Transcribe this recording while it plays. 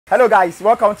Hello guys,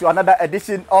 welcome to another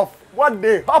edition of What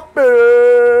They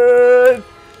Happened.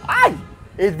 Aye,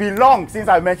 it's been long since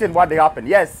I mentioned What They Happened.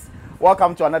 Yes,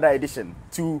 welcome to another edition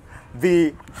to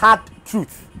the hard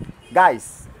truth.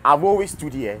 Guys, I've always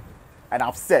stood here and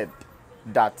I've said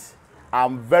that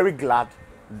I'm very glad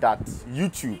that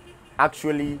YouTube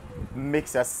actually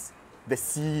makes us the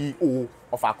CEO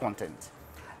of our content.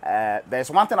 There's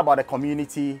one thing about the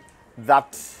community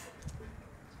that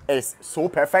is so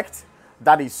perfect,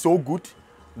 that is so good,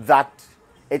 that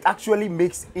it actually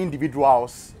makes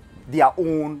individuals their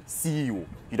own CEO.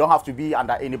 You don't have to be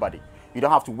under anybody. You don't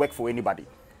have to work for anybody.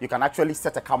 You can actually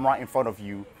set a camera in front of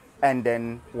you and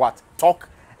then talk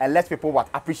and let people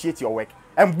appreciate your work.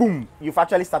 And boom, you've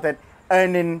actually started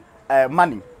earning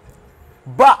money.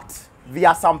 But there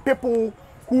are some people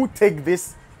who take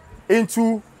this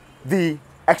into the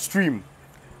extreme.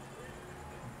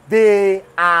 They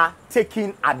are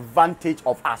taking advantage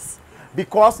of us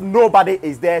because nobody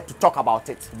is there to talk about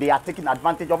it. They are taking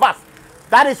advantage of us.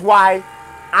 That is why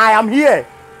I am here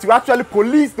to actually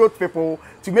police those people,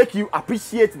 to make you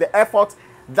appreciate the effort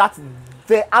that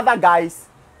the other guys,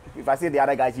 if I say the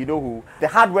other guys, you know who, the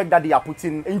hard work that they are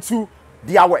putting into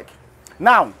their work.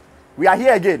 Now, we are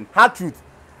here again, hard truth.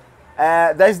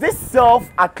 There's this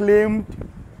self-acclaimed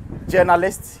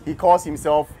journalist. He calls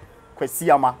himself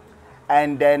Kwesi.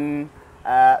 And then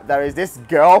there is this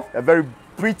girl, a very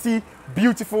pretty,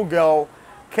 beautiful girl,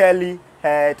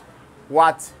 curly-haired,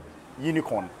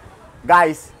 unicorn.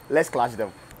 Guys, let's clash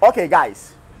them. Okay,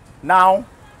 guys. Now,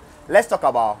 let's talk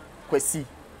about Kwesi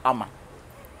Armah.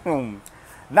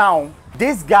 Now,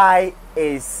 this guy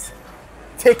is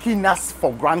taking us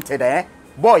for granted, eh?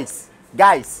 Boys,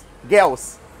 guys,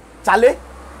 girls, Charlie,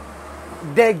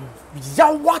 the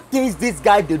what things this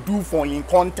guy they do for in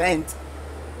content,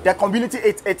 the community,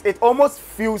 it almost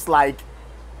feels like,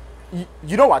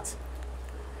 you know what?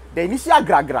 The initial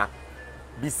gragra,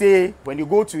 we say when you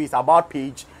go to his about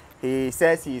page, he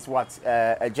says he's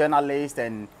a journalist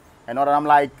and all that. I'm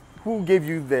like, who gave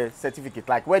you the certificate?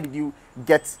 Like, where did you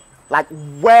get? Like,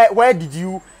 where did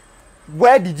you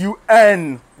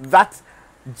earn that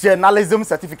journalism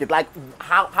certificate? Like,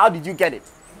 how did you get it?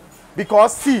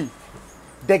 Because see,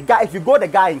 the guy, if you go the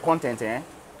guy in content,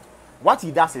 what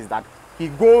he does is that he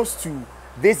goes to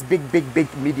this big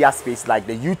media space like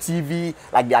the UTV,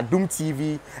 like the Adum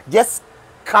TV, just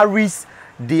carries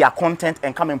their content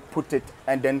and come and put it,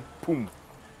 and then boom,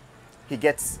 he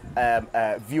gets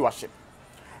viewership.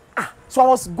 So I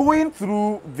was going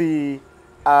through the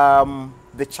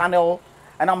channel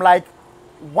and I'm like,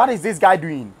 what is this guy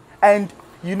doing? And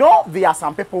you know, there are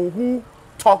some people who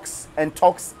talks and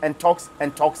talks and talks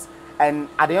and talks, and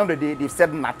at the end of the day, they've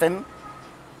said nothing.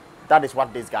 That is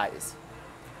what this guy is.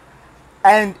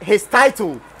 And his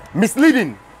title,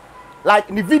 misleading. Like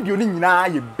in the video,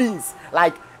 you beans.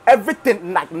 Like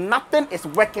everything, like nothing is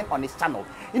working on his channel.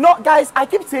 You know, guys, I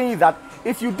keep saying that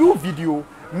if you do video,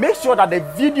 make sure that the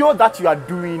video that you are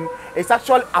doing is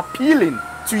actually appealing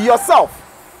to yourself.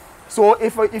 So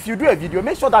if you do a video,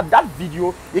 make sure that that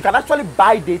video, you can actually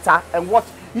buy data and watch.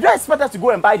 You don't expect us to go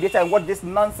and buy data and watch this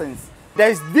nonsense.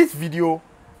 There's this video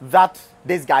that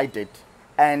this guy did.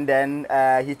 And then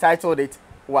he titled it,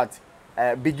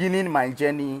 beginning my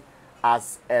journey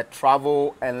as a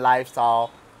travel and lifestyle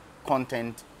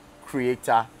content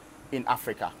creator in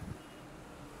Africa.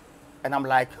 And I'm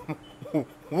like,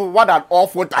 what an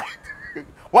awful title.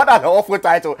 What an awful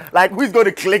title. Like, who's going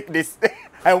to click this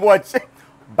and watch?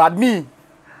 But me,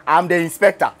 I'm the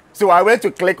inspector. So I went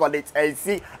to click on it and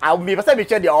see. I'll be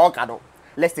the all.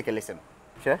 Let's take a listen.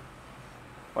 Sure?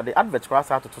 But the advert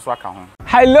to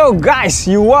hello guys,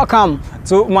 you welcome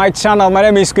to my channel. My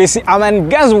name is Kwesi, and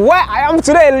guess where I am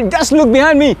today? Just look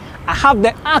behind me. I have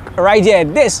the arc right here.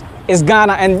 This is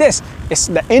Ghana and this is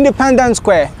the Independence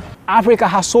Square. Africa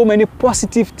has so many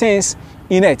positive things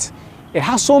in it. It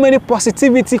has so many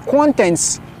positivity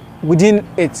contents within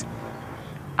it.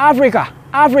 Africa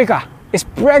is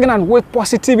pregnant with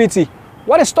positivity.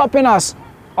 What is stopping us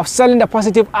of selling the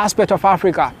positive aspect of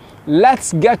Africa?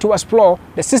 Let's get to explore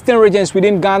the 16 regions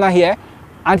within Ghana here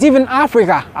and even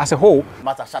Africa as a whole.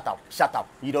 Master, shut up.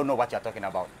 You don't know what you're talking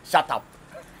about. Shut up.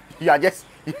 You are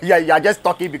just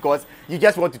talking because you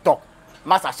just want to talk.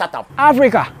 Master, shut up.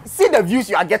 Africa. See the views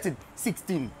you are getting.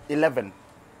 16, 11,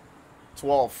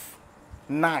 12,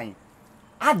 9.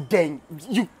 And then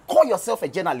you call yourself a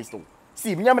journalist.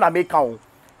 See,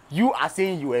 you are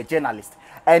saying you are a journalist.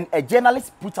 And a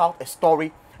journalist put out a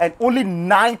story and only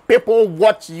 9 people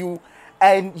watch you,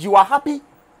 and you are happy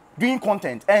doing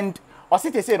content. And or say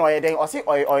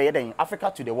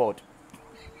Africa to the world.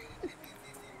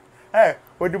 Hey,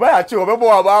 what do I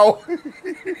about?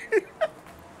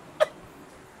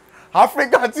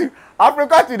 Africa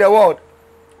to the world.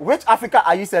 Which Africa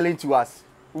are you selling to us?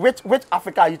 Which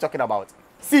Africa are you talking about?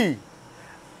 See,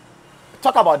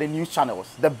 talk about the news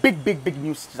channels, the big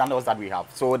news channels that we have.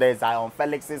 So there's Zion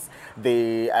Felix's,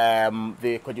 the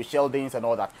Kojo Sheldons and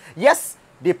all that. Yes,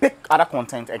 they pick other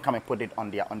content and come and put it on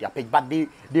their page, but they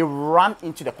run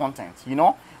into the content. You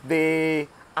know, they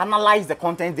analyze the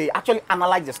content. They actually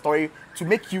analyze the story to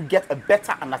make you get a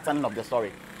better understanding of the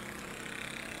story.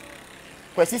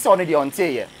 Kwesi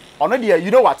on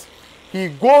you know what? He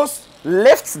goes,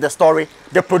 lifts the story,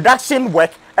 the production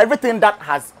work, everything that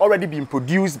has already been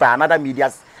produced by another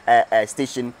media's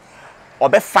station, or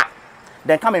befa,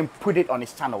 then come and put it on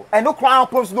his channel. And no crown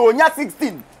post no,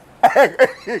 16.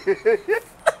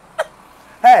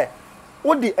 Hey,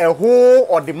 what the whole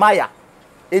or the Maya,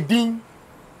 a ding,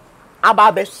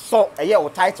 Ababe saw a year or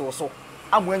title so.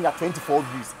 I'm wearing 24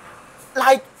 views.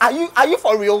 Like, are you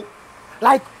for real?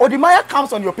 Like, Odimaya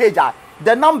comes on your page,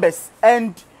 the numbers,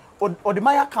 and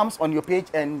Odimaya comes on your page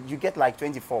and you get like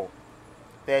 24,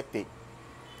 30,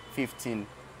 15,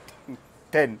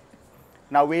 10.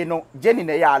 Now we know Jenny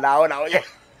now, yeah.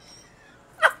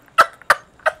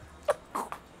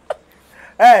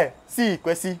 Hey, see,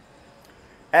 Kwesi.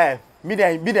 Hey, me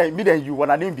then you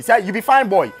wanna name be. See, you be fine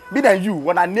boy. Me then you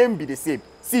wanna name be the same.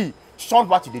 See, show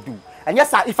what you do. And yes,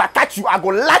 sir, if I catch you, I go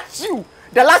latch you.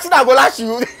 The last thing I go latch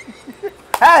you.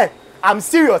 Hey, I'm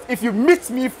serious. If you meet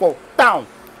me for town,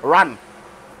 run.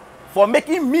 For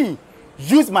making me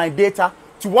use my data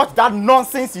to watch that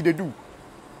nonsense you do.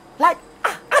 Like,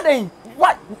 I then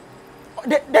what?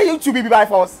 They used to be by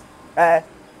force.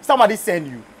 Somebody send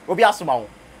you. Obi asuma.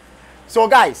 So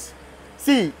guys,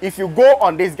 see, if you go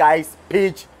on this guy's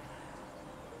page,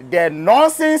 the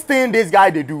nonsense thing this guy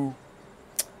they do,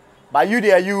 but you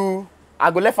there,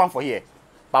 I go left hand for here.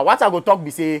 But what I go talk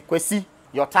be say, Kwesi,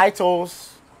 your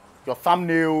titles, your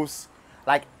thumbnails,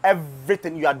 like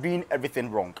everything, you are doing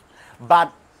everything wrong.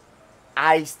 But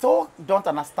I still don't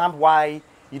understand why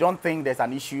you don't think there's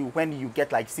an issue when you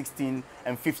get like 16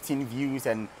 and 15 views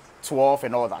and 12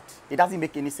 and all that. It doesn't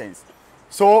make any sense.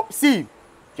 So see,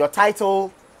 your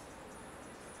title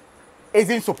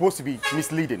isn't supposed to be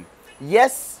misleading.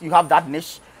 Yes, you have that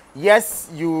niche. Yes,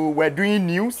 you were doing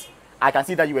news. I can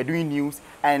see that you were doing news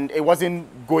and it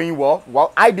wasn't going well.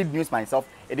 Well, I did news myself.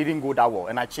 It didn't go that well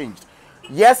and I changed.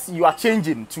 Yes, you are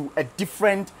changing to a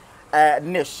different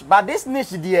niche. But this niche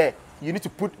there, you need to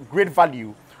put great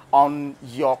value on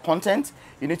your content.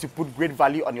 You need to put great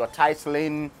value on your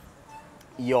titling,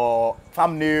 your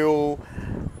thumbnail,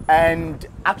 and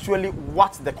actually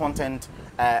what the content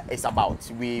is about.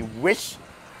 We wish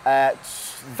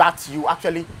that you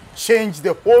actually change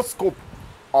the whole scope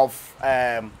of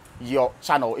your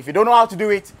channel. If you don't know how to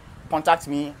do it, contact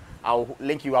me. I'll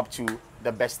link you up to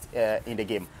the best in the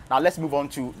game. Now let's move on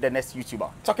to the next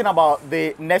YouTuber. Talking about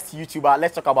the next YouTuber,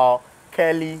 let's talk about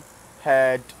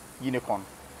curly-haired unicorn.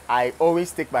 I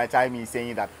always take my time in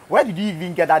saying that. Where did you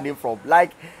even get that name from?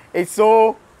 Like, it's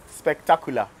so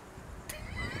spectacular.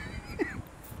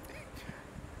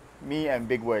 Me and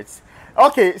big words.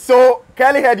 Okay, so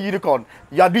curly-haired unicorn,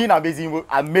 you are doing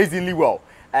amazingly well,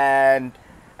 and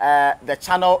the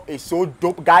channel is so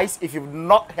dope, guys. If you've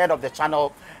not heard of the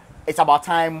channel, it's about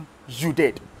time you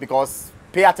did, because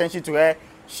pay attention to her.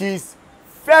 She's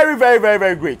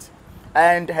very great,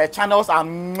 and her channels are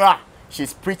mwah.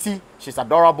 She's pretty, she's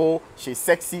adorable, she's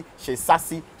sexy, she's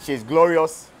sassy, she's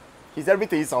glorious, she's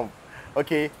everything. So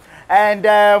okay, and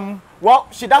well,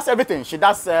 she does everything. She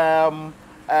does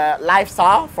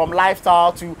lifestyle, from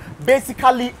lifestyle to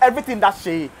basically everything that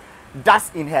she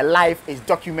does in her life is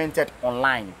documented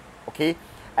online. Okay,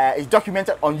 it's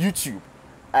documented on YouTube,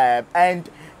 and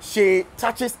she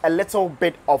touches a little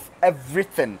bit of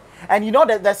everything. And you know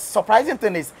that the surprising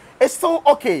thing is, it's so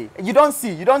okay. You don't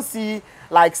see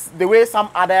like the way some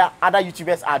other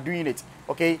YouTubers are doing it.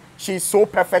 Okay, she's so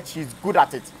perfect. She's good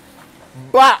at it,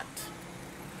 but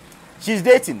she's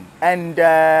dating, and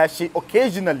she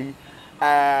occasionally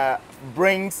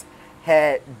brings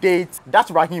her date. That's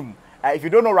Rahim. If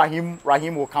you don't know Rahim,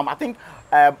 Rahim will come. I think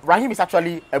Rahim is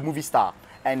actually a movie star,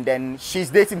 and then she's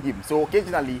dating him. So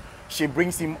occasionally she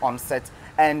brings him on set,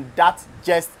 and that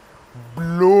just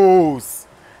blows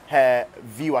her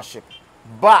viewership.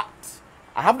 But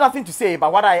I have nothing to say.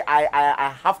 But what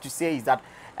I have to say is that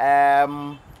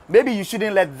maybe you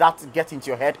shouldn't let that get into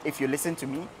your head. If you listen to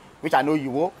me, which I know you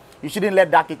will, you shouldn't let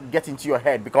that get into your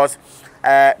head, because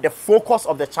the focus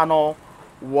of the channel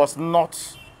was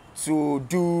not to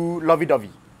do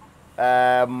lovey-dovey.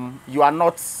 You are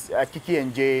not Kiki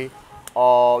and J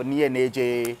or Nia and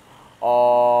AJ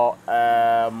or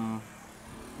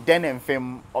then and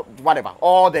fame, or whatever,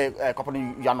 all the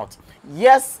company you are not.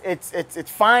 Yes,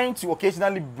 it's fine to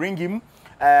occasionally bring him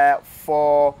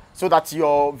for so that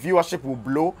your viewership will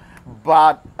blow.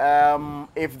 But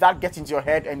if that gets into your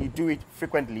head and you do it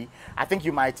frequently, I think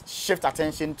you might shift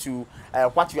attention to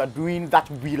what you are doing that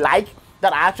we like,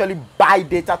 that I actually buy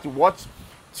data to watch,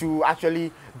 to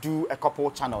actually do a couple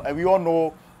channel. And we all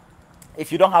know,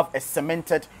 if you don't have a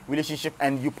cemented relationship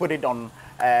and you put it on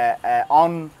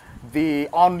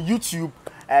YouTube,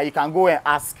 you can go and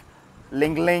ask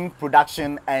Ling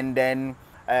Production and then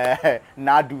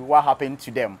Nadu what happened to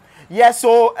them. Yeah,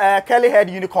 so Curly Head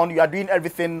Unicorn, you are doing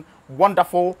everything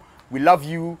wonderful. We love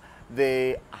you.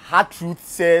 The hard truth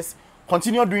says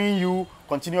continue doing you,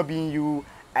 continue being you,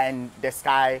 and the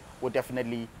sky will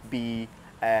definitely be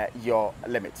your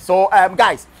limit. So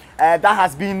guys, that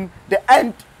has been the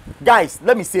end. Guys,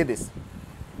 let me say this: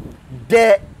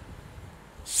 the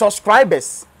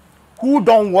subscribers who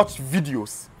don't watch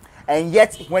videos, and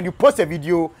yet when you post a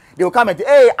video, they will comment,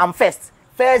 hey, I'm first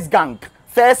gang,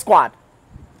 first squad.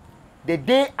 The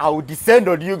day I will descend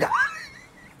on you guys,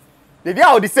 the day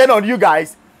I will descend on you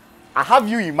guys, I have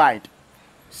you in mind.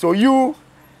 So you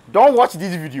don't watch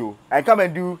this video and come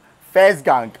and do first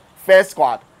gang, first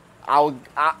squad.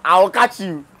 I'll catch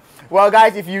you. Well,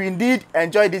 guys, if you indeed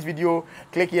enjoyed this video,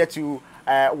 click here to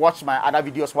watch my other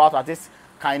videos. While at this,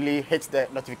 kindly hit the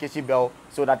notification bell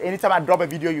so that anytime I drop a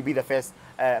video, you'll be the first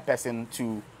person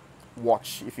to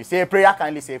watch. If you say a prayer,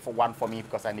 kindly say for one for me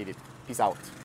because I need it. Peace out.